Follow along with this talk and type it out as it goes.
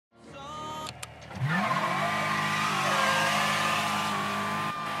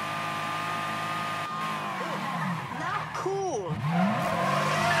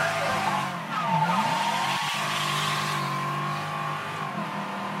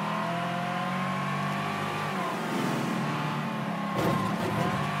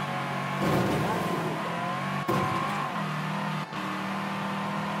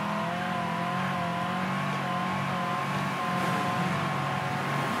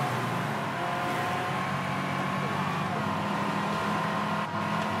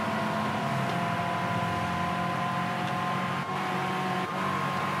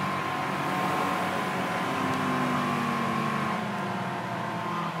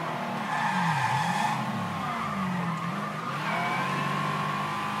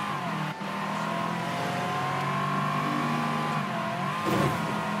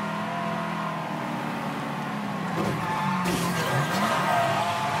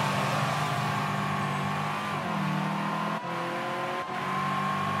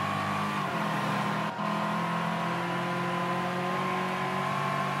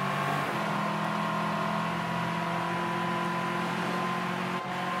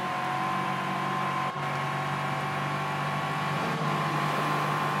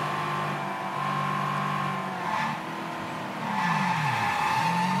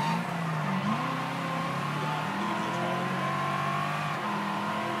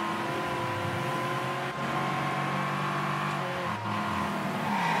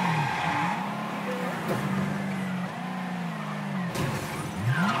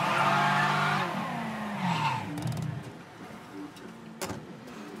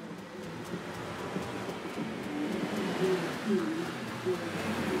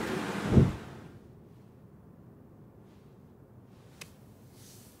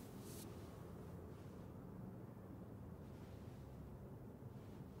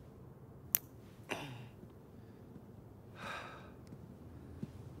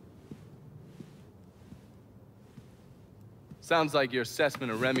Sounds like your assessment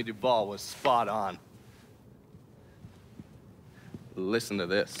of Remy Duval was spot on. Listen to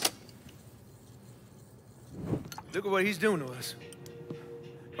this. Look at what he's doing to us.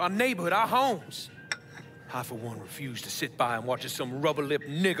 Our neighborhood, our homes. I, for one, refuse to sit by and watch as some rubber-lipped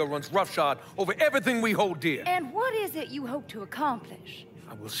nigger runs roughshod over everything we hold dear. And what is it you hope to accomplish?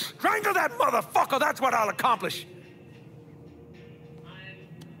 I will strangle that motherfucker, that's what I'll accomplish.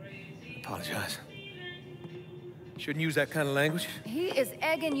 Apologize. Shouldn't use that kind of language. He is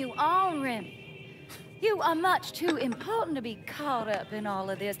egging you on, Remy. You are much too important to be caught up in all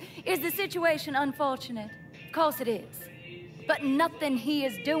of this. Is the situation unfortunate? Of course it is. But nothing he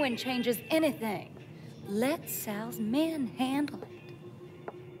is doing changes anything. Let Sal's men handle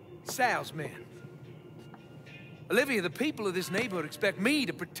it. Sal's men? Olivia, the people of this neighborhood expect me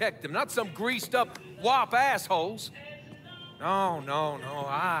to protect them, not some greased-up wop assholes. No,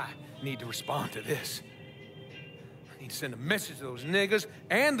 I need to respond to this. I need to send a message to those niggas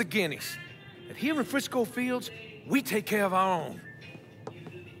and the guineas that here in Frisco Fields, we take care of our own.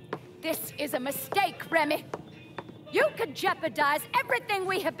 This is a mistake, Remy. You could jeopardize everything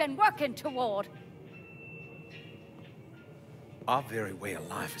we have been working toward. Our very way of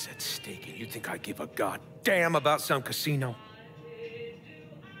life is at stake, and you think I give a goddamn about some casino?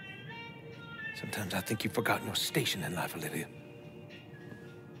 Sometimes I think you've forgotten your station in life, Olivia.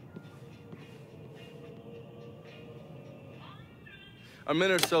 A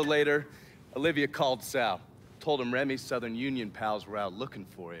minute or so later, Olivia called Sal. Told him Remy's Southern Union pals were out looking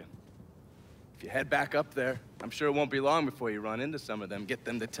for you. If you head back up there, I'm sure it won't be long before you run into some of them, get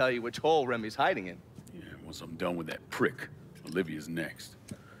them to tell you which hole Remy's hiding in. Yeah, once I'm done with that prick, Olivia's next.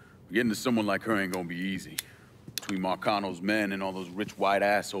 Getting to someone like her ain't gonna be easy. Between Marcano's men and all those rich white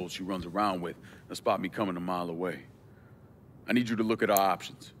assholes she runs around with, they'll spot me coming a mile away. I need you to look at our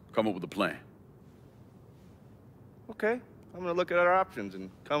options. Come up with a plan. Okay, I'm gonna look at our options and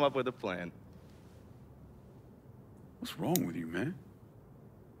come up with a plan. What's wrong with you, man?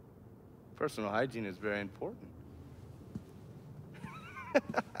 Personal hygiene is very important.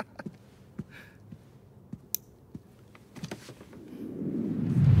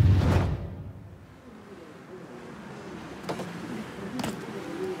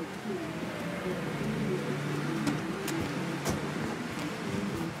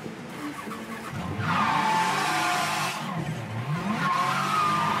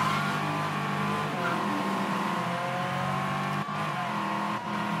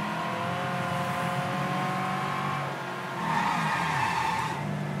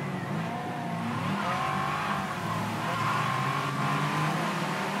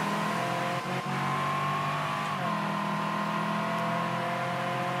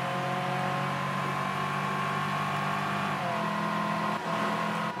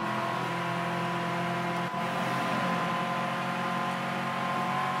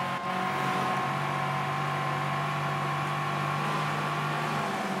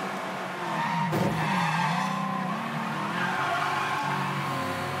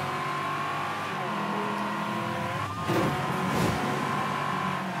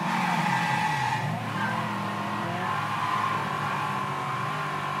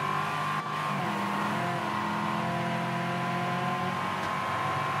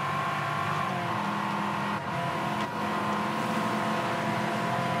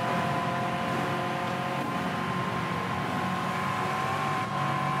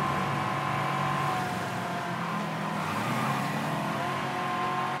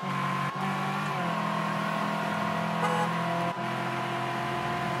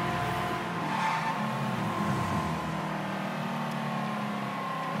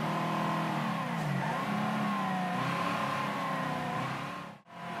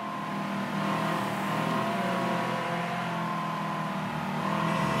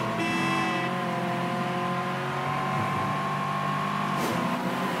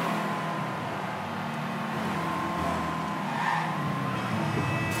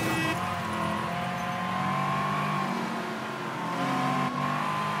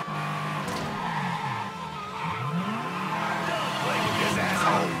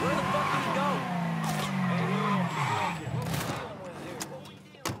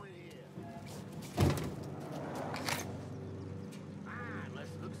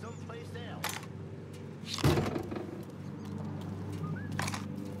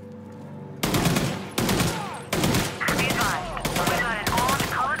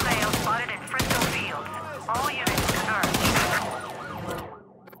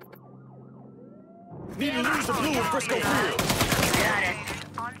 Need to lose the blue in Frisco Fields. Got it.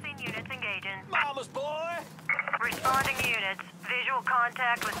 On-scene units engaging. Mama's boy! Responding units. Visual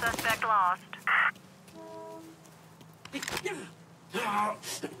contact with suspect lost.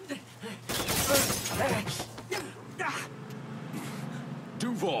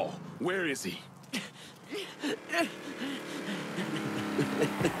 Duval, where is he?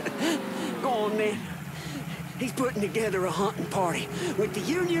 Go on, then. He's putting together a hunting party with the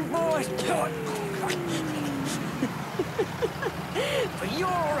Union boys. For your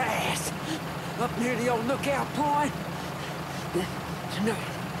ass. Up near the old lookout point. Tonight.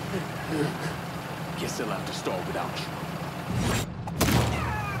 Guess he'll have to start without you.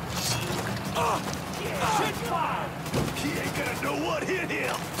 Shit fire! He ain't gonna know what hit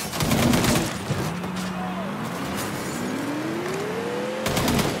him!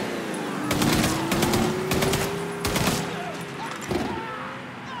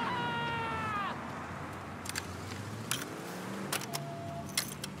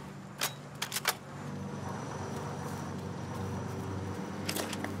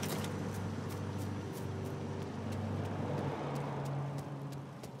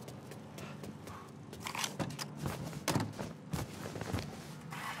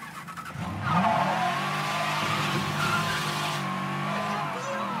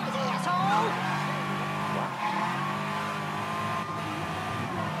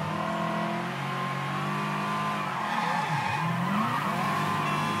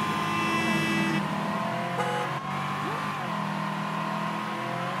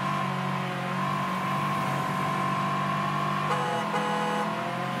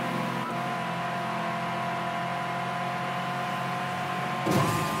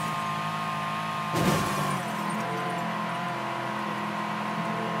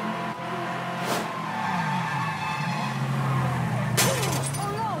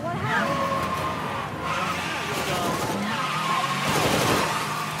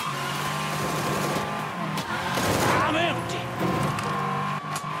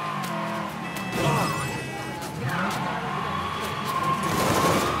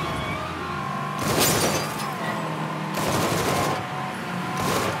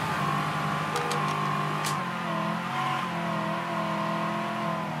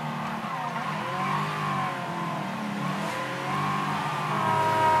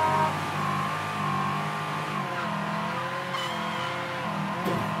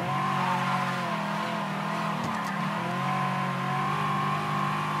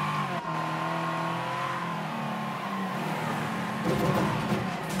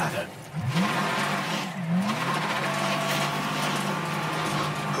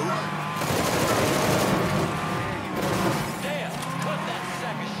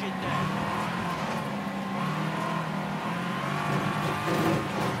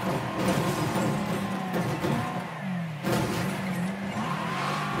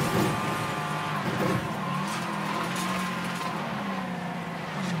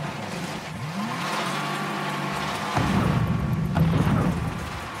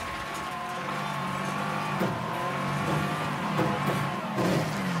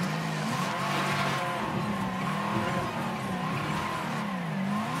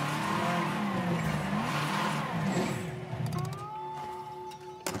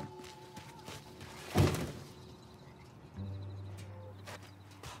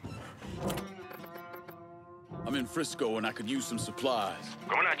 I'm in Frisco and I could use some supplies.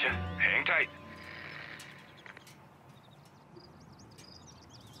 Coming at you. Hang tight.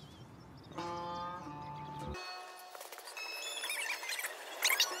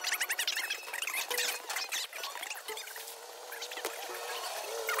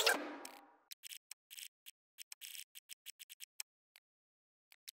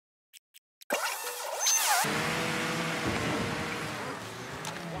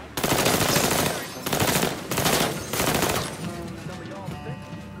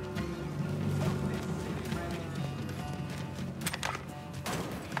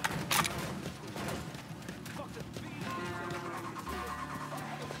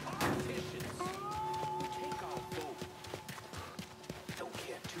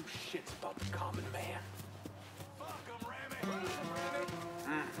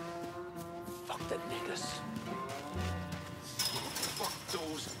 Fuck the niggas. Fuck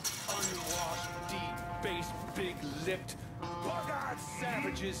those unwashed, deep-based, big-lipped, bug-eyed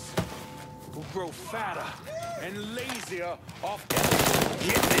savages who grow fatter and lazier off everything.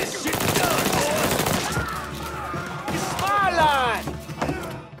 Get this shit done, boys! It's my line!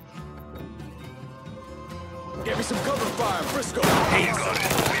 Get me some cover fire, Frisco! Here you go.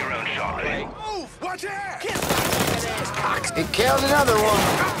 We'll be around shortly. Move! Watch out! He killed another one.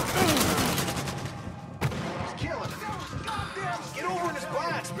 Get over in his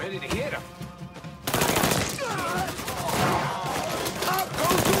blast! Ready to hit him. Up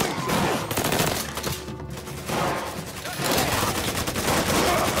goes the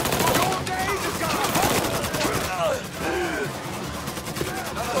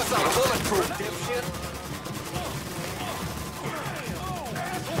fool, dipshit.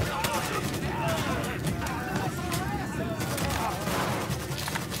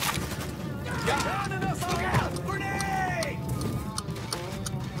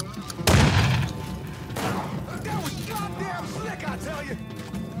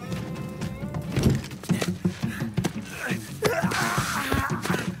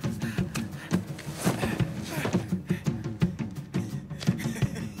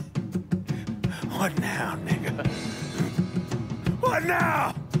 What now, nigga? What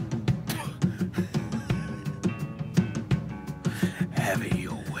now? Have it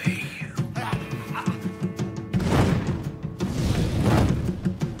your way.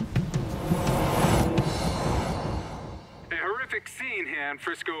 A horrific scene here in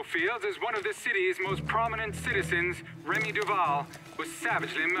Frisco Fields as one of the city's most prominent citizens, Remy Duval, was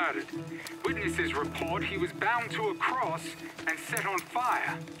savagely murdered. Witnesses report he was bound to a cross and set on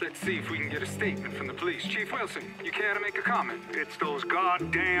fire. Let's see if we can get a statement from the police. Chief Wilson, you care to make a comment? It's those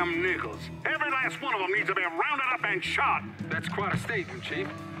goddamn niggles. Every last one of them needs to be rounded up and shot. That's quite a statement, Chief.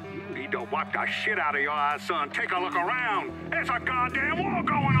 Need to wipe the shit out of your eyes, son. Take a look around. There's a goddamn war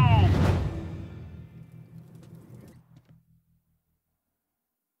going on.